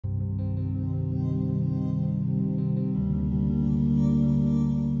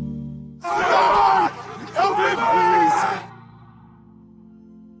God! Help me, please!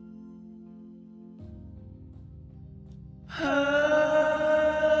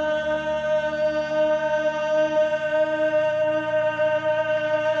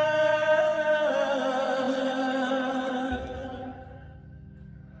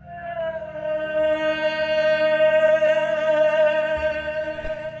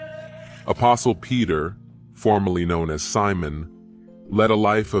 Apostle Peter, formerly known as Simon, led a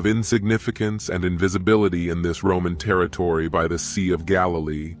life of insignificance and invisibility in this Roman territory by the Sea of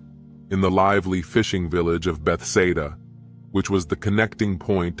Galilee, in the lively fishing village of Bethsaida, which was the connecting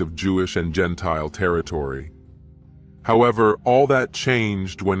point of Jewish and Gentile territory. However, all that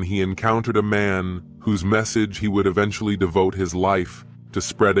changed when he encountered a man whose message he would eventually devote his life to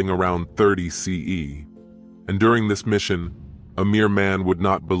spreading around 30 CE. And during this mission, a mere man would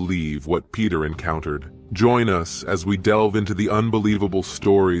not believe what Peter encountered. Join us as we delve into the unbelievable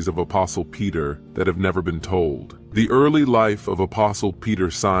stories of Apostle Peter that have never been told. The early life of Apostle Peter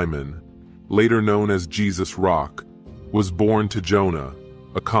Simon, later known as Jesus Rock, was born to Jonah,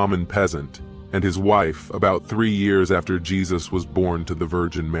 a common peasant, and his wife about 3 years after Jesus was born to the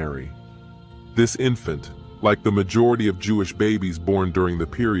Virgin Mary. This infant, like the majority of Jewish babies born during the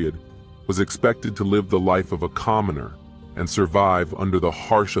period, was expected to live the life of a commoner and survive under the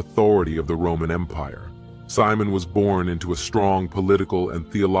harsh authority of the Roman Empire. Simon was born into a strong political and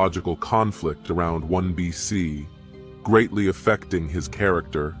theological conflict around 1 BC, greatly affecting his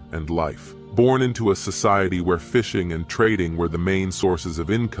character and life. Born into a society where fishing and trading were the main sources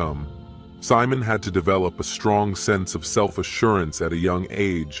of income, Simon had to develop a strong sense of self-assurance at a young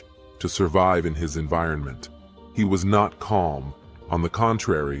age to survive in his environment. He was not calm. On the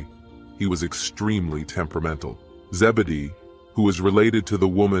contrary, he was extremely temperamental. Zebedee, who was related to the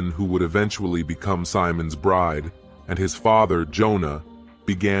woman who would eventually become Simon's bride, and his father, Jonah,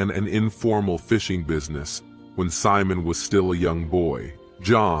 began an informal fishing business when Simon was still a young boy.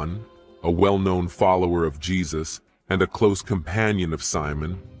 John, a well-known follower of Jesus and a close companion of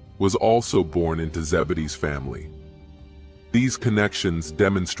Simon, was also born into Zebedee's family. These connections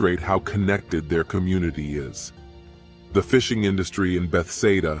demonstrate how connected their community is. The fishing industry in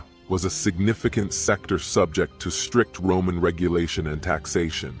Bethsaida was a significant sector subject to strict Roman regulation and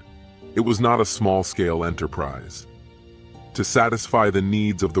taxation. It was not a small-scale enterprise. To satisfy the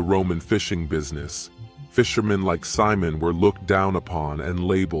needs of the Roman fishing business, fishermen like Simon were looked down upon and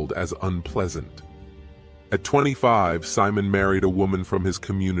labeled as unpleasant. At 25, Simon married a woman from his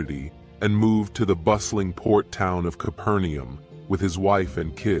community and moved to the bustling port town of Capernaum with his wife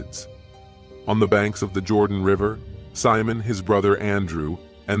and kids. On the banks of the Jordan River, Simon, his brother Andrew,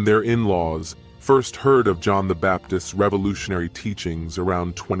 and their in-laws first heard of John the Baptist's revolutionary teachings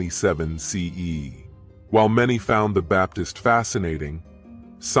around 27 CE. While many found the Baptist fascinating,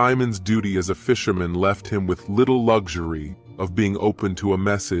 Simon's duty as a fisherman left him with little luxury of being open to a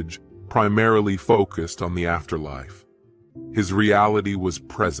message primarily focused on the afterlife. His reality was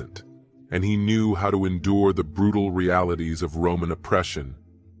present, and he knew how to endure the brutal realities of Roman oppression.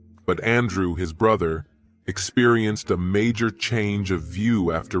 But Andrew, his brother, experienced a major change of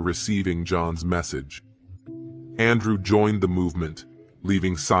view after receiving John's message. Andrew joined the movement,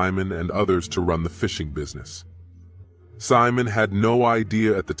 leaving Simon and others to run the fishing business. Simon had no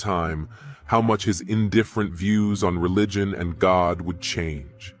idea at the time how much his indifferent views on religion and God would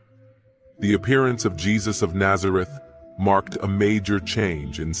change. The appearance of Jesus of Nazareth marked a major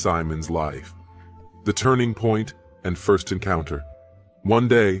change in Simon's life. The turning point and first encounter. One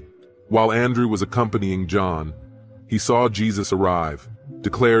day, while Andrew was accompanying John, he saw Jesus arrive,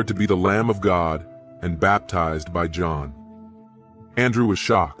 declared to be the Lamb of God, and baptized by John. Andrew was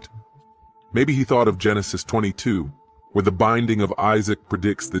shocked. Maybe he thought of Genesis 22, where the binding of Isaac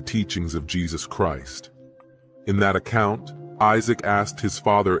predicts the teachings of Jesus Christ. In that account, Isaac asked his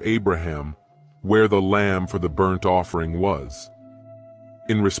father Abraham where the lamb for the burnt offering was.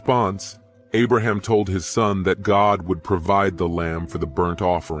 In response, Abraham told his son that God would provide the lamb for the burnt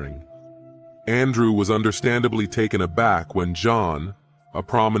offering. Andrew was understandably taken aback when John, a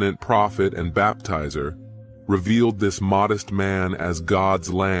prominent prophet and baptizer, revealed this modest man as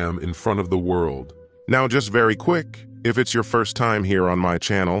God's lamb in front of the world. Now, just very quick, if it's your first time here on my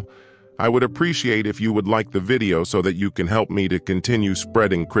channel, I would appreciate if you would like the video so that you can help me to continue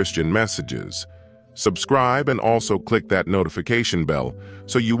spreading Christian messages. Subscribe and also click that notification bell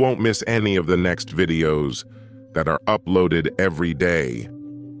so you won't miss any of the next videos that are uploaded every day.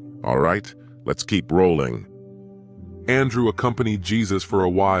 All right, let's keep rolling. Andrew accompanied Jesus for a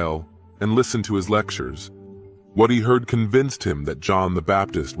while and listened to his lectures. What he heard convinced him that John the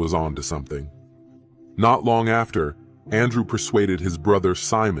Baptist was on to something. Not long after, Andrew persuaded his brother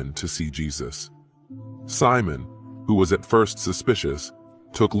Simon to see Jesus. Simon, who was at first suspicious,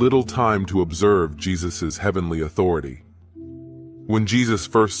 took little time to observe Jesus' heavenly authority. When Jesus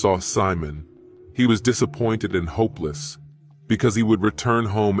first saw Simon, he was disappointed and hopeless because he would return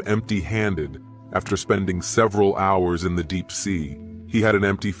home empty-handed after spending several hours in the deep sea. He had an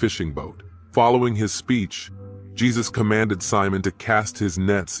empty fishing boat. Following his speech, Jesus commanded Simon to cast his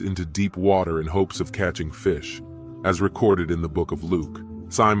nets into deep water in hopes of catching fish, as recorded in the book of Luke.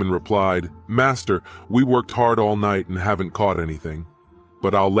 Simon replied, "Master, we worked hard all night and haven't caught anything,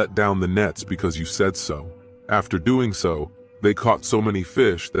 but I'll let down the nets because you said so." After doing so, they caught so many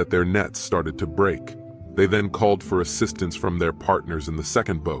fish that their nets started to break. They then called for assistance from their partners in the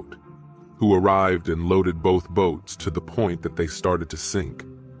second boat, who arrived and loaded both boats to the point that they started to sink.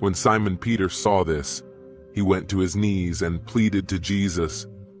 When Simon Peter saw this, he went to his knees and pleaded to Jesus,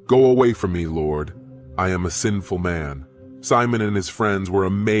 "Go away from me, Lord. I am a sinful man." Simon and his friends were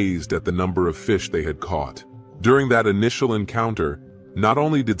amazed at the number of fish they had caught. During that initial encounter, not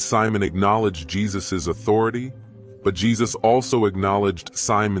only did Simon acknowledge Jesus' authority, but Jesus also acknowledged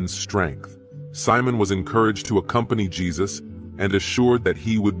Simon's strength. Simon was encouraged to accompany Jesus and assured that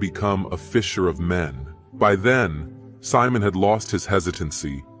he would become a fisher of men. By then, Simon had lost his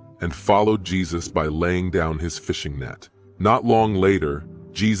hesitancy and followed Jesus by laying down his fishing net. Not long later,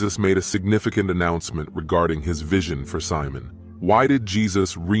 Jesus made a significant announcement regarding his vision for Simon. Why did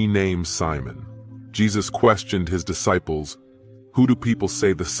Jesus rename Simon? Jesus questioned his disciples, "Who do people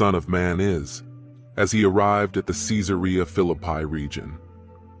say the Son of Man is?" As he arrived at the Caesarea Philippi region.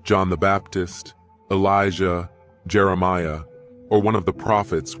 John the Baptist, Elijah, Jeremiah, or one of the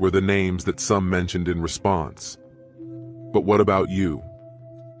prophets were the names that some mentioned in response. But what about you?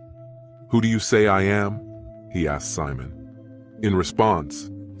 "Who do you say I am?" he asked Simon. In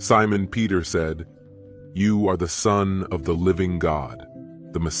response, Simon Peter said, "You are the Son of the living God,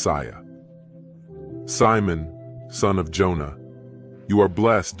 the Messiah." Simon, son of Jonah, you are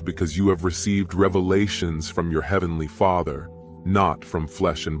blessed because you have received revelations from your heavenly Father, not from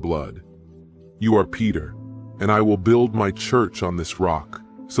flesh and blood. You are Peter, and I will build my church on this rock,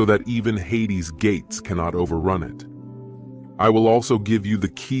 so that even Hades' gates cannot overrun it. I will also give you the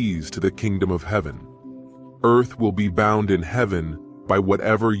keys to the kingdom of heaven. Earth will be bound in heaven by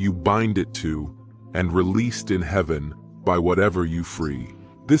whatever you bind it to, and released in heaven by whatever you free.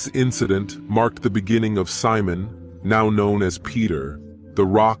 This incident marked the beginning of Simon, now known as Peter, the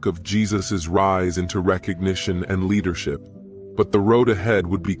rock of Jesus' rise into recognition and leadership. But the road ahead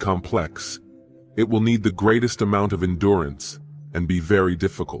would be complex. It will need the greatest amount of endurance and be very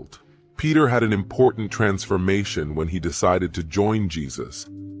difficult. Peter had an important transformation when he decided to join Jesus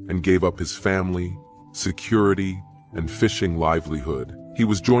and gave up his family, security, and fishing livelihood. He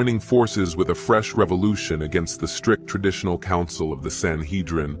was joining forces with a fresh revolution against the strict traditional council of the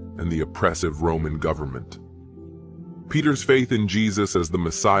Sanhedrin and the oppressive Roman government. Peter's faith in Jesus as the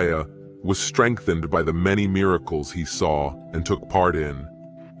Messiah was strengthened by the many miracles he saw and took part in,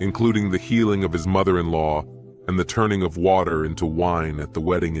 including the healing of his mother-in-law and the turning of water into wine at the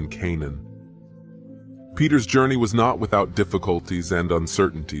wedding in Canaan. Peter's journey was not without difficulties and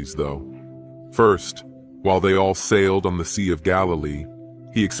uncertainties, though. First, while they all sailed on the Sea of Galilee,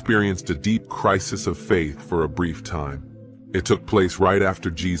 he experienced a deep crisis of faith for a brief time. It took place right after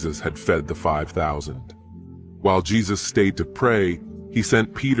Jesus had fed the 5,000. While Jesus stayed to pray, he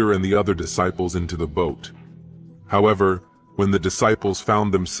sent Peter and the other disciples into the boat. However, when the disciples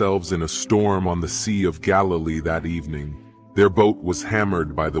found themselves in a storm on the Sea of Galilee that evening, their boat was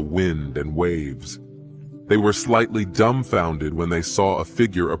hammered by the wind and waves. They were slightly dumbfounded when they saw a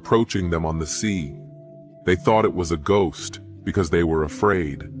figure approaching them on the sea. They thought it was a ghost because they were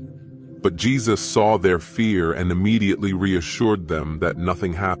afraid. But Jesus saw their fear and immediately reassured them that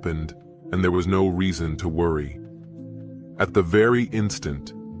nothing happened and there was no reason to worry. At the very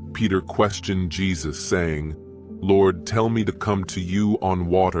instant, Peter questioned Jesus, saying, "Lord, tell me to come to you on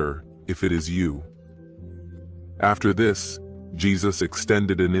water if it is you." After this, Jesus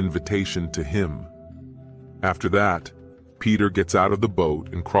extended an invitation to him. After that, Peter gets out of the boat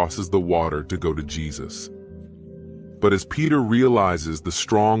and crosses the water to go to Jesus. But as Peter realizes the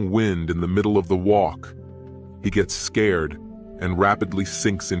strong wind in the middle of the walk, he gets scared and rapidly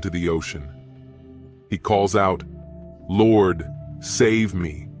sinks into the ocean. He calls out, "Lord, save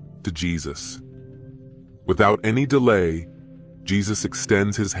me," to Jesus. Without any delay, Jesus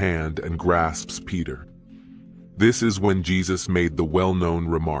extends his hand and grasps Peter. This is when Jesus made the well-known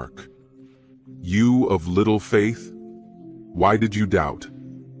remark, "You of little faith, why did you doubt?"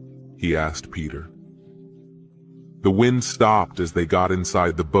 he asked Peter. The wind stopped as they got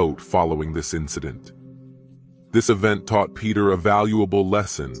inside the boat following this incident. This event taught Peter a valuable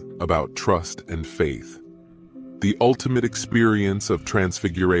lesson about trust and faith. The ultimate experience of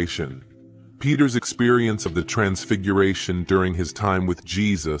transfiguration. Peter's experience of the transfiguration during his time with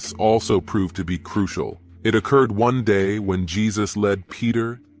Jesus also proved to be crucial. It occurred one day when Jesus led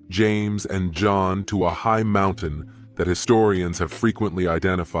Peter, James, and John to a high mountain that historians have frequently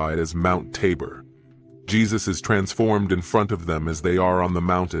identified as Mount Tabor. Jesus is transformed in front of them as they are on the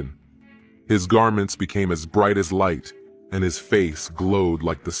mountain. His garments became as bright as light, and his face glowed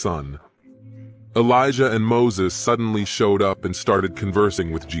like the sun. Elijah and Moses suddenly showed up and started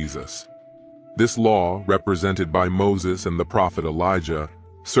conversing with Jesus. This law, represented by Moses and the prophet Elijah,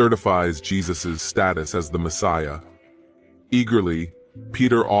 certifies Jesus' status as the Messiah. Eagerly,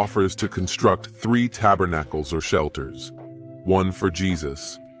 Peter offers to construct 3 tabernacles or shelters, one for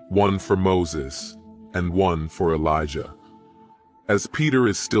Jesus, one for Moses, and one for Elijah. As Peter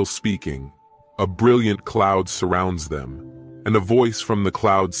is still speaking, a brilliant cloud surrounds them, and a voice from the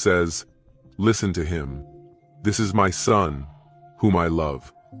cloud says, "Listen to him. This is my son, whom I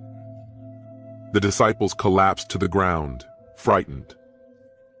love." The disciples collapse to the ground, frightened.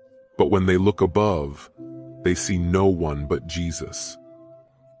 But when they look above, they see no one but Jesus.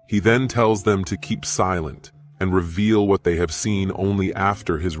 He then tells them to keep silent and reveal what they have seen only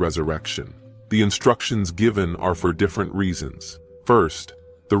after his resurrection. The instructions given are for different reasons. First,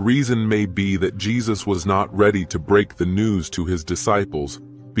 the reason may be that Jesus was not ready to break the news to his disciples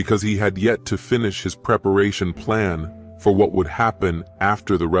because he had yet to finish his preparation plan for what would happen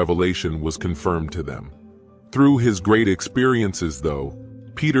after the revelation was confirmed to them. Through his great experiences, though,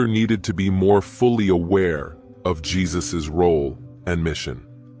 Peter needed to be more fully aware of Jesus' role and mission.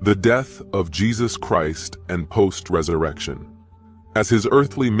 The death of Jesus Christ and post-resurrection. As his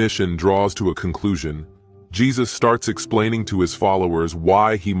earthly mission draws to a conclusion, Jesus starts explaining to his followers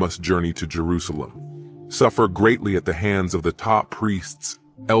why he must journey to Jerusalem, suffer greatly at the hands of the top priests,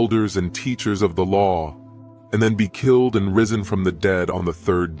 elders, and teachers of the law, and then be killed and risen from the dead on the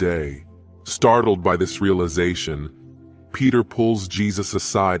 3rd day. Startled by this realization, Peter pulls Jesus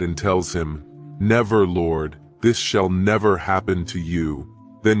aside and tells him, "Never, Lord, this shall never happen to you."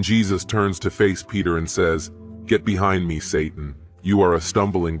 Then Jesus turns to face Peter and says, "Get behind me, Satan. You are a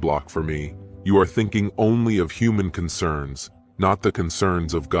stumbling block for me. You are thinking only of human concerns, not the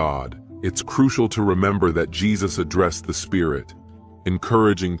concerns of God." It's crucial to remember that Jesus addressed the Spirit,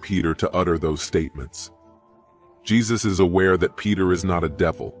 encouraging Peter to utter those statements. Jesus is aware that Peter is not a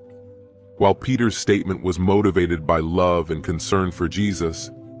devil. While Peter's statement was motivated by love and concern for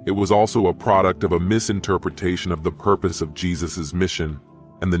Jesus, it was also a product of a misinterpretation of the purpose of Jesus' mission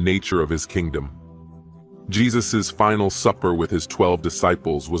and the nature of his kingdom. Jesus' final supper with his 12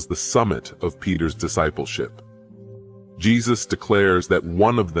 disciples was the summit of Peter's discipleship. Jesus declares that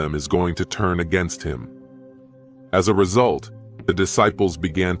one of them is going to turn against him. As a result, the disciples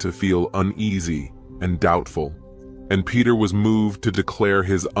began to feel uneasy and doubtful, and Peter was moved to declare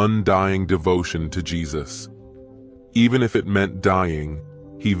his undying devotion to Jesus. Even if it meant dying,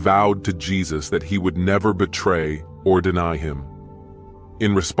 he vowed to Jesus that he would never betray or deny him.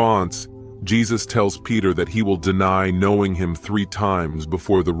 In response, Jesus tells Peter that he will deny knowing him 3 times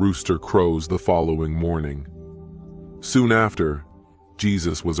before the rooster crows the following morning. Soon after,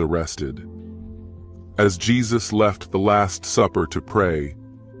 Jesus was arrested. As Jesus left the Last Supper to pray,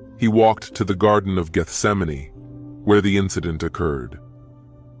 he walked to the Garden of Gethsemane, where the incident occurred.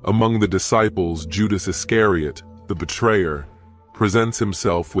 Among the disciples, Judas Iscariot, the betrayer, presents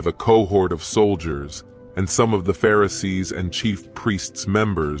himself with a cohort of soldiers and some of the Pharisees and chief priests'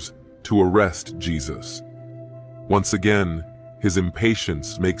 members to arrest Jesus. Once again, his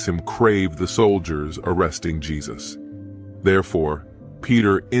impatience makes him crave the soldiers arresting Jesus. Therefore,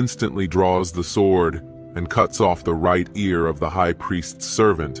 Peter instantly draws the sword and cuts off the right ear of the high priest's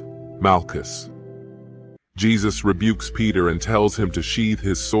servant, Malchus. Jesus rebukes Peter and tells him to sheathe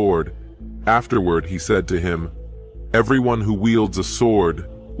his sword. Afterward, he said to him, "Everyone who wields a sword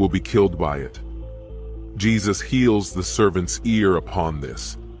will be killed by it." Jesus heals the servant's ear upon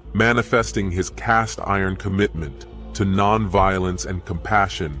this, manifesting his cast-iron commitment to non-violence and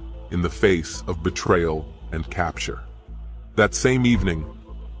compassion in the face of betrayal and capture. That same evening,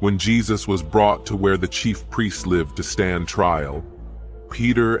 when Jesus was brought to where the chief priests lived to stand trial,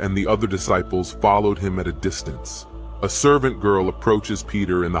 Peter and the other disciples followed him at a distance. A servant girl approaches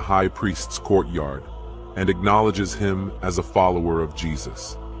Peter in the high priest's courtyard and acknowledges him as a follower of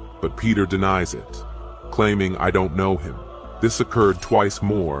Jesus. But Peter denies it, claiming, "I don't know him." This occurred twice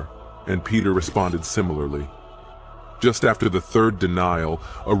more, and Peter responded similarly. Just after the 3rd denial,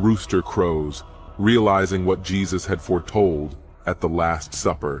 a rooster crows, realizing what Jesus had foretold at the Last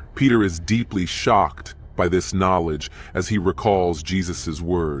Supper. Peter is deeply shocked by this knowledge as he recalls Jesus'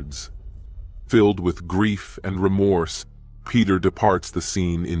 words. Filled with grief and remorse, Peter departs the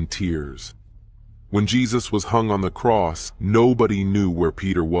scene in tears. When Jesus was hung on the cross, nobody knew where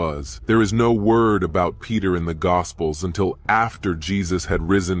Peter was. There is no word about Peter in the Gospels until after Jesus had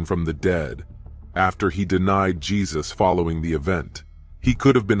risen from the dead, after he denied Jesus following the event. He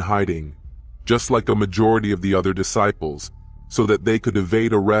could have been hiding, just like a majority of the other disciples, so that they could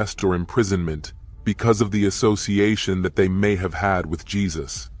evade arrest or imprisonment because of the association that they may have had with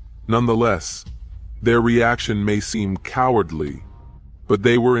Jesus. Nonetheless, their reaction may seem cowardly, but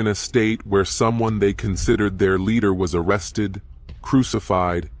they were in a state where someone they considered their leader was arrested,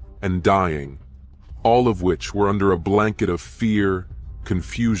 crucified, and dying, all of which were under a blanket of fear,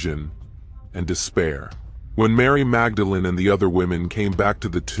 confusion, and despair. When Mary Magdalene and the other women came back to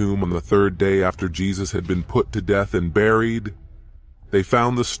the tomb on the third day after Jesus had been put to death and buried, they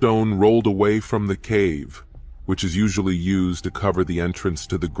found the stone rolled away from the cave, which is usually used to cover the entrance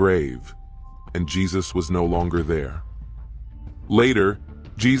to the grave, and Jesus was no longer there. Later,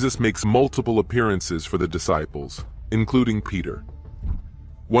 Jesus makes multiple appearances for the disciples, including Peter.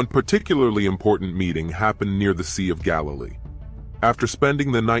 One particularly important meeting happened near the Sea of Galilee. After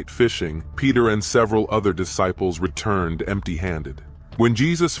spending the night fishing, Peter and several other disciples returned empty-handed. When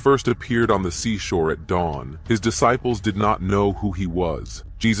Jesus first appeared on the seashore at dawn, his disciples did not know who he was.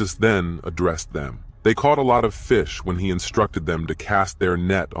 Jesus then addressed them. They caught a lot of fish when he instructed them to cast their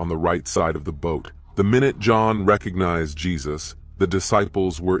net on the right side of the boat. The minute John recognized Jesus, the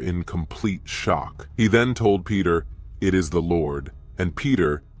disciples were in complete shock. He then told Peter, "It is the Lord," and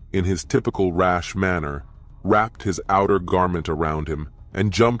Peter, in his typical rash manner, wrapped his outer garment around him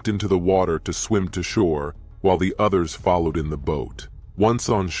and jumped into the water to swim to shore, while the others followed in the boat. Once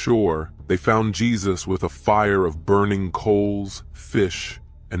on shore, they found Jesus with a fire of burning coals, fish,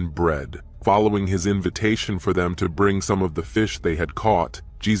 and bread. Following his invitation for them to bring some of the fish they had caught,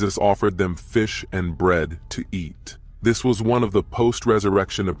 Jesus offered them fish and bread to eat. This was one of the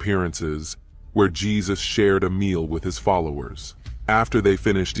post-resurrection appearances where Jesus shared a meal with his followers. After they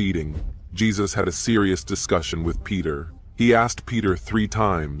finished eating, Jesus had a serious discussion with Peter. He asked Peter 3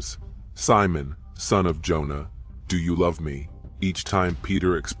 times, "Simon, son of Jonah, do you love me?" Each time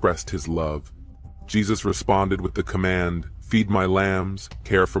Peter expressed his love, Jesus responded with the command, "Feed my lambs,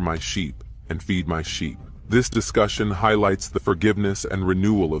 care for my sheep, and feed my sheep." This discussion highlights the forgiveness and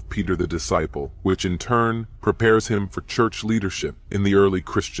renewal of Peter the disciple, which in turn prepares him for church leadership in the early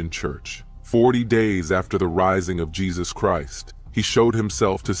Christian church. 40 days after the rising of Jesus Christ, he showed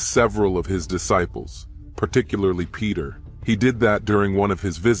himself to several of his disciples, particularly Peter. He did that during one of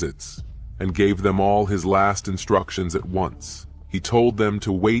his visits, and gave them all his last instructions at once. He told them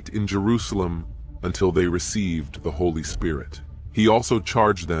to wait in Jerusalem until they received the Holy Spirit. He also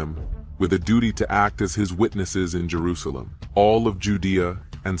charged them with a duty to act as his witnesses in Jerusalem, all of Judea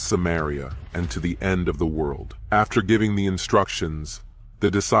and Samaria, and to the end of the world. After giving the instructions,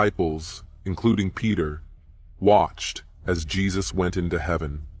 the disciples, including Peter, watched as Jesus went into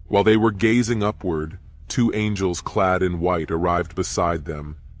heaven. While they were gazing upward, 2 angels clad in white arrived beside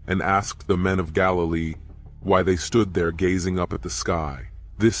them and asked the men of Galilee why they stood there gazing up at the sky.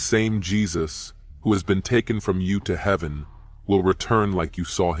 "This same Jesus, who has been taken from you to heaven, will return like you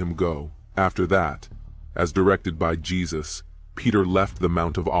saw him go." After that, as directed by Jesus, Peter left the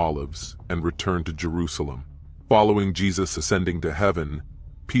Mount of Olives and returned to Jerusalem. Following Jesus ascending to heaven,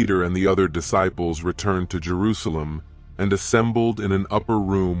 Peter and the other disciples returned to Jerusalem and assembled in an upper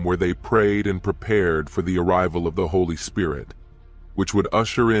room where they prayed and prepared for the arrival of the Holy Spirit, which would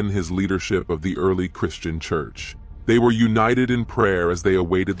usher in his leadership of the early Christian church. They were united in prayer as they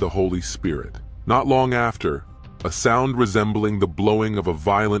awaited the Holy Spirit. Not long after, a sound resembling the blowing of a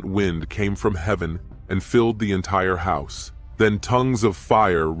violent wind came from heaven and filled the entire house. Then tongues of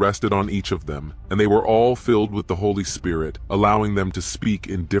fire rested on each of them, and they were all filled with the Holy Spirit, allowing them to speak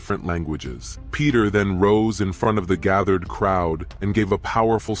in different languages. Peter then rose in front of the gathered crowd and gave a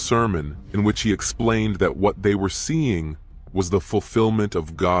powerful sermon in which he explained that what they were seeing was the fulfillment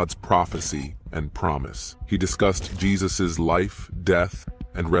of God's prophecy and promise. He discussed Jesus' life, death,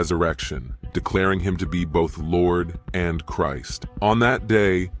 and resurrection, declaring him to be both Lord and Christ. On that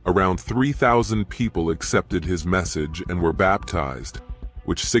day, around 3,000 people accepted his message and were baptized,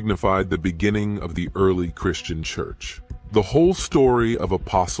 which signified the beginning of the early Christian church. The whole story of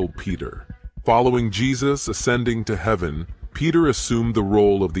Apostle Peter. Following Jesus ascending to heaven, Peter assumed the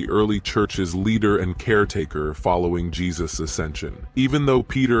role of the early church's leader and caretaker following Jesus' ascension. Even though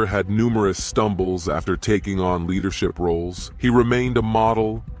Peter had numerous stumbles after taking on leadership roles, he remained a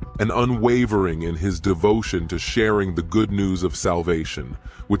model and unwavering in his devotion to sharing the good news of salvation,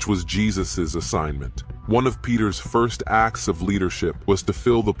 which was Jesus' assignment. One of Peter's first acts of leadership was to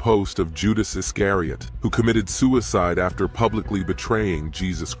fill the post of Judas Iscariot, who committed suicide after publicly betraying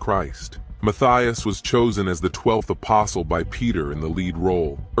Jesus Christ. Matthias was chosen as the 12th apostle by Peter in the lead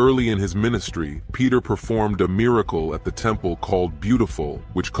role. Early in his ministry, Peter performed a miracle at the temple called Beautiful,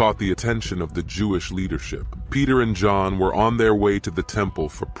 which caught the attention of the Jewish leadership. Peter and John were on their way to the temple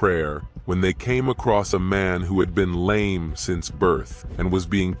for prayer when they came across a man who had been lame since birth and was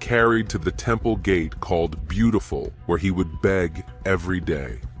being carried to the temple gate called Beautiful, where he would beg every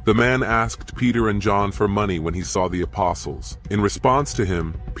day. The man asked Peter and John for money when he saw the apostles. In response to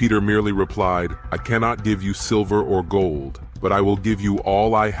him, Peter merely replied, "I cannot give you silver or gold, but I will give you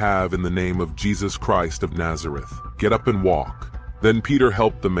all I have in the name of Jesus Christ of Nazareth. Get up and walk." Then Peter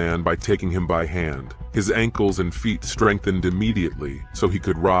helped the man by taking him by hand. His ankles and feet strengthened immediately, so he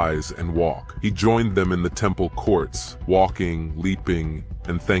could rise and walk. He joined them in the temple courts, walking, leaping,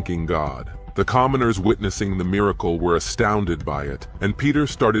 and thanking God. The commoners witnessing the miracle were astounded by it, and Peter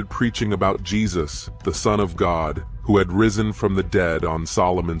started preaching about Jesus, the Son of God, who had risen from the dead on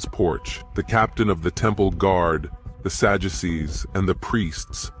Solomon's porch. The captain of the temple guard, the Sadducees, and the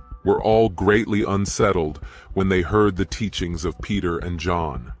priests were all greatly unsettled when they heard the teachings of Peter and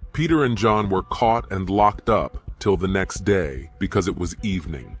John. Peter and John were caught and locked up till the next day because it was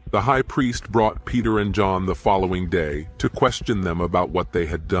evening. The high priest brought Peter and John the following day to question them about what they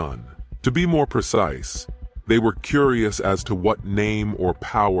had done. To be more precise, they were curious as to what name or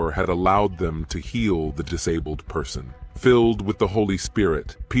power had allowed them to heal the disabled person. Filled with the Holy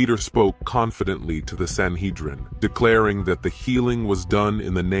Spirit, Peter spoke confidently to the Sanhedrin, declaring that the healing was done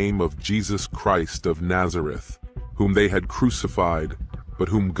in the name of Jesus Christ of Nazareth, whom they had crucified, but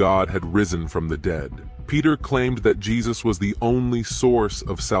whom God had risen from the dead. Peter claimed that Jesus was the only source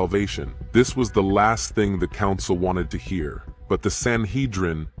of salvation. This was the last thing the council wanted to hear, but the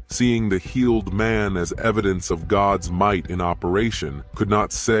Sanhedrin, seeing the healed man as evidence of God's might in operation, could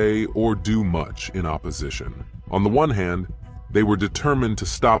not say or do much in opposition. On the one hand, they were determined to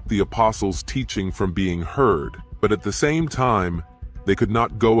stop the apostles' teaching from being heard, but at the same time, they could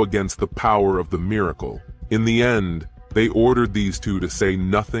not go against the power of the miracle. In the end, they ordered these two to say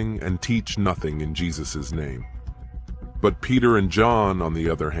nothing and teach nothing in Jesus' name. But Peter and John, on the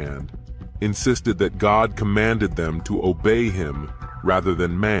other hand, insisted that God commanded them to obey him rather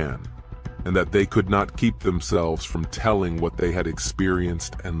than man, and that they could not keep themselves from telling what they had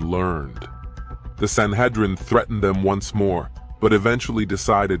experienced and learned. The Sanhedrin threatened them once more, but eventually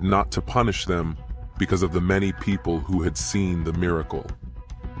decided not to punish them because of the many people who had seen the miracle.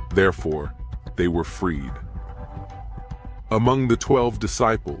 Therefore, they were freed. Among the 12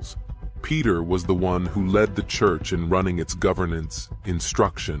 disciples, Peter was the one who led the church in running its governance,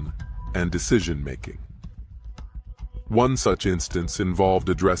 instruction, and decision-making. One such instance involved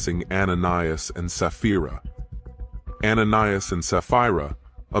addressing Ananias and Sapphira. Ananias and Sapphira,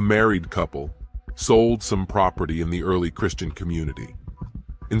 a married couple, sold some property in the early Christian community.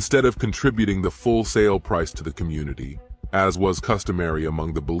 Instead of contributing the full sale price to the community, as was customary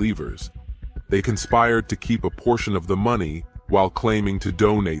among the believers, they conspired to keep a portion of the money while claiming to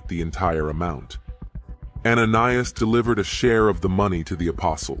donate the entire amount. Ananias delivered a share of the money to the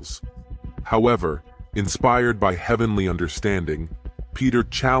apostles. However, inspired by heavenly understanding, Peter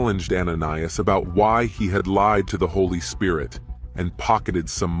challenged Ananias about why he had lied to the Holy Spirit and pocketed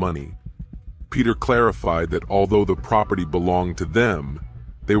some money. Peter clarified that although the property belonged to them,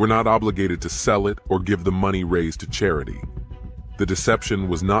 they were not obligated to sell it or give the money raised to charity. The deception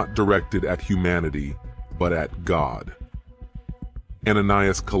was not directed at humanity, but at God.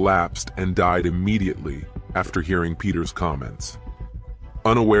 Ananias collapsed and died immediately after hearing Peter's comments.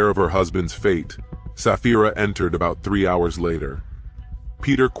 Unaware of her husband's fate, Sapphira entered about 3 hours later.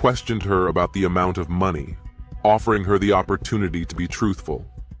 Peter questioned her about the amount of money, offering her the opportunity to be truthful.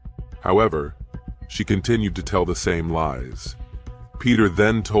 However, she continued to tell the same lies. Peter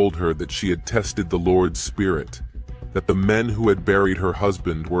then told her that she had tested the Lord's Spirit, that the men who had buried her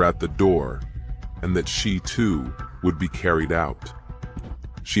husband were at the door, and that she too would be carried out.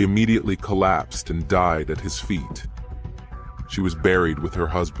 She immediately collapsed and died at his feet. She was buried with her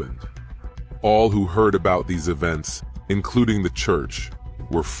husband. All who heard about these events, including the church,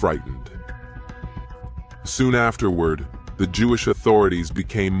 were frightened. Soon afterward, the Jewish authorities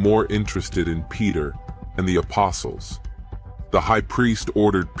became more interested in Peter and the apostles. The high priest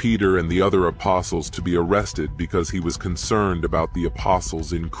ordered Peter and the other apostles to be arrested because he was concerned about the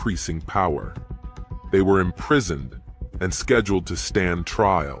apostles' increasing power. They were imprisoned and scheduled to stand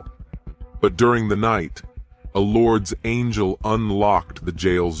trial. But during the night, a Lord's angel unlocked the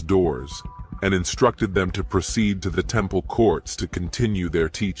jail's doors and instructed them to proceed to the temple courts to continue their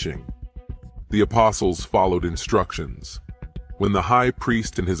teaching. The apostles followed instructions. When the high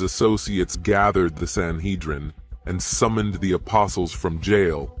priest and his associates gathered the Sanhedrin and summoned the apostles from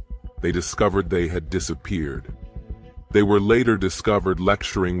jail, they discovered they had disappeared. They were later discovered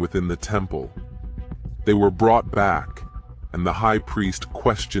lecturing within the temple. They were brought back, and the high priest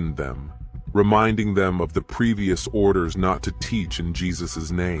questioned them, reminding them of the previous orders not to teach in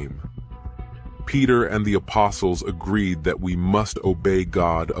Jesus' name. Peter and the apostles agreed that we must obey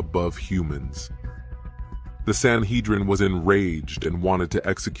God above humans. The Sanhedrin was enraged and wanted to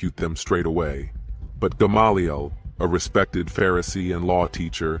execute them straight away, but Gamaliel, a respected Pharisee and law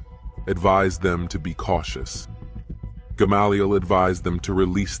teacher, advised them to be cautious. Gamaliel advised them to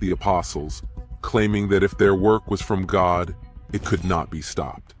release the apostles, claiming that if their work was from God, it could not be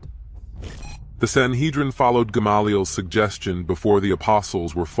stopped. The Sanhedrin followed Gamaliel's suggestion before the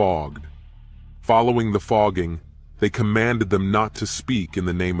apostles were flogged. Following the flogging, they commanded them not to speak in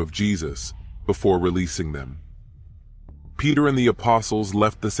the name of Jesus before releasing them. Peter and the apostles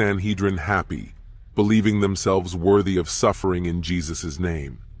left the Sanhedrin happy, believing themselves worthy of suffering in Jesus'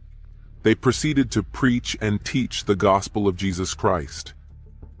 name. They proceeded to preach and teach the gospel of Jesus Christ.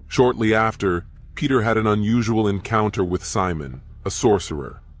 Shortly after, Peter had an unusual encounter with Simon, a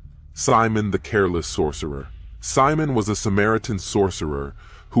sorcerer. Simon the careless sorcerer. Simon was a Samaritan sorcerer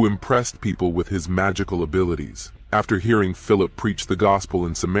who impressed people with his magical abilities. After hearing Philip preach the gospel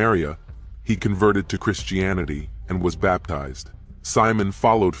in Samaria, he converted to Christianity and was baptized. Simon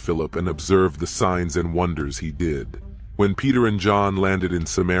followed Philip and observed the signs and wonders he did. When Peter and John landed in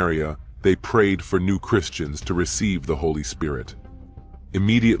Samaria, they prayed for new Christians to receive the Holy Spirit.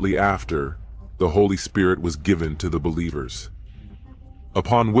 Immediately after, the Holy Spirit was given to the believers.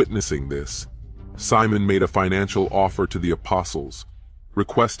 Upon witnessing this, Simon made a financial offer to the apostles,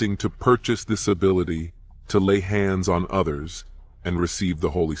 requesting to purchase this ability to lay hands on others and receive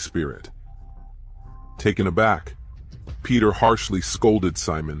the Holy Spirit. Taken aback, Peter harshly scolded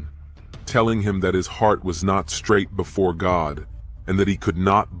Simon, telling him that his heart was not straight before God and that he could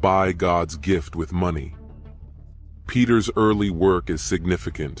not buy God's gift with money. Peter's early work is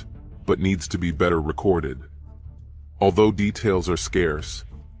significant, but needs to be better recorded. Although details are scarce,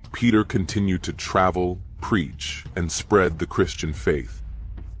 Peter continued to travel, preach, and spread the Christian faith.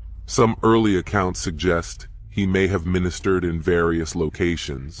 Some early accounts suggest he may have ministered in various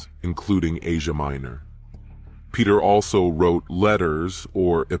locations, including Asia Minor. Peter also wrote letters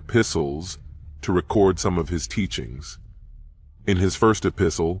or epistles to record some of his teachings. In his first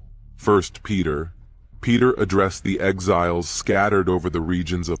epistle, 1 Peter, Peter addressed the exiles scattered over the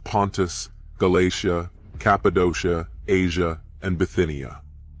regions of Pontus, Galatia, Cappadocia, Asia, and Bithynia.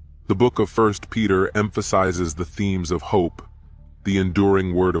 The book of 1 Peter emphasizes the themes of hope, the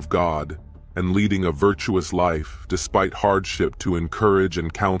enduring word of God, and leading a virtuous life despite hardship to encourage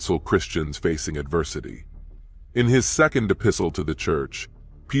and counsel Christians facing adversity. In his second epistle to the church,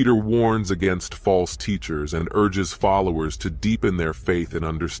 Peter warns against false teachers and urges followers to deepen their faith and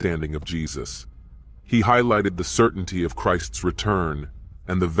understanding of Jesus. He highlighted the certainty of Christ's return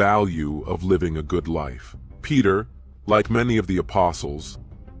and the value of living a good life. Peter, like many of the apostles,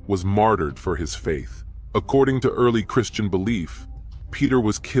 was martyred for his faith. According to early Christian belief, Peter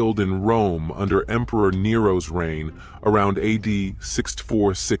was killed in Rome under Emperor Nero's reign around AD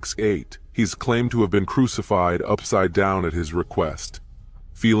 64-68. He's claimed to have been crucified upside down at his request,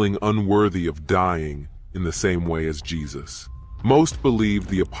 feeling unworthy of dying in the same way as Jesus. Most believe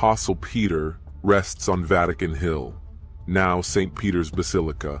the Apostle Peter rests on Vatican Hill, now St. Peter's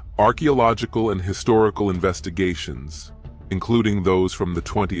Basilica. Archaeological and historical investigations, including those from the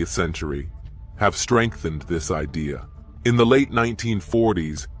 20th century, have strengthened this idea. In the late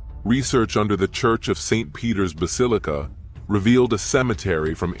 1940s, research under the Church of St. Peter's Basilica revealed a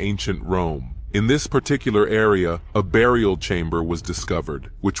cemetery from ancient Rome. In this particular area, a burial chamber was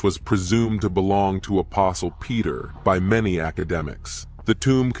discovered, which was presumed to belong to Apostle Peter by many academics. The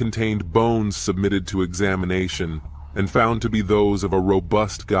tomb contained bones submitted to examination and found to be those of a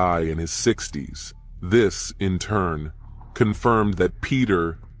robust guy in his 60s. This, in turn, confirmed that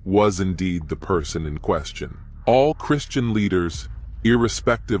Peter was indeed the person in question. All Christian leaders,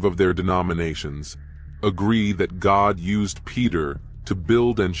 irrespective of their denominations, agree that God used Peter to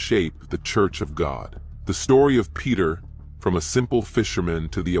build and shape the Church of God. The story of Peter, from a simple fisherman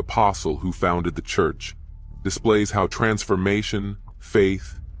to the apostle who founded the church, displays how transformation,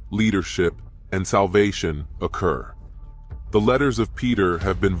 faith, leadership, and salvation occur. The letters of Peter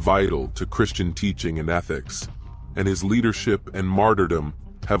have been vital to Christian teaching and ethics, and his leadership and martyrdom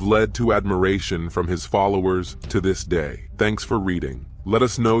have led to admiration from his followers to this day. Thanks for reading. Let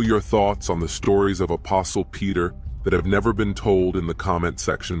us know your thoughts on the stories of Apostle Peter that have never been told in the comment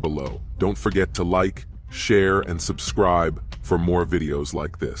section below. Don't forget to like, share, and subscribe for more videos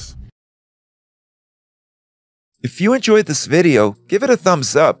like this. If you enjoyed this video, give it a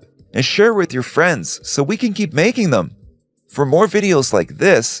thumbs up and share with your friends so we can keep making them. For more videos like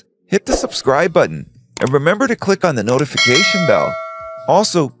this, hit the subscribe button and remember to click on the notification bell.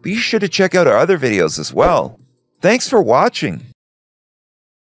 Also, be sure to check out our other videos as well. Thanks for watching.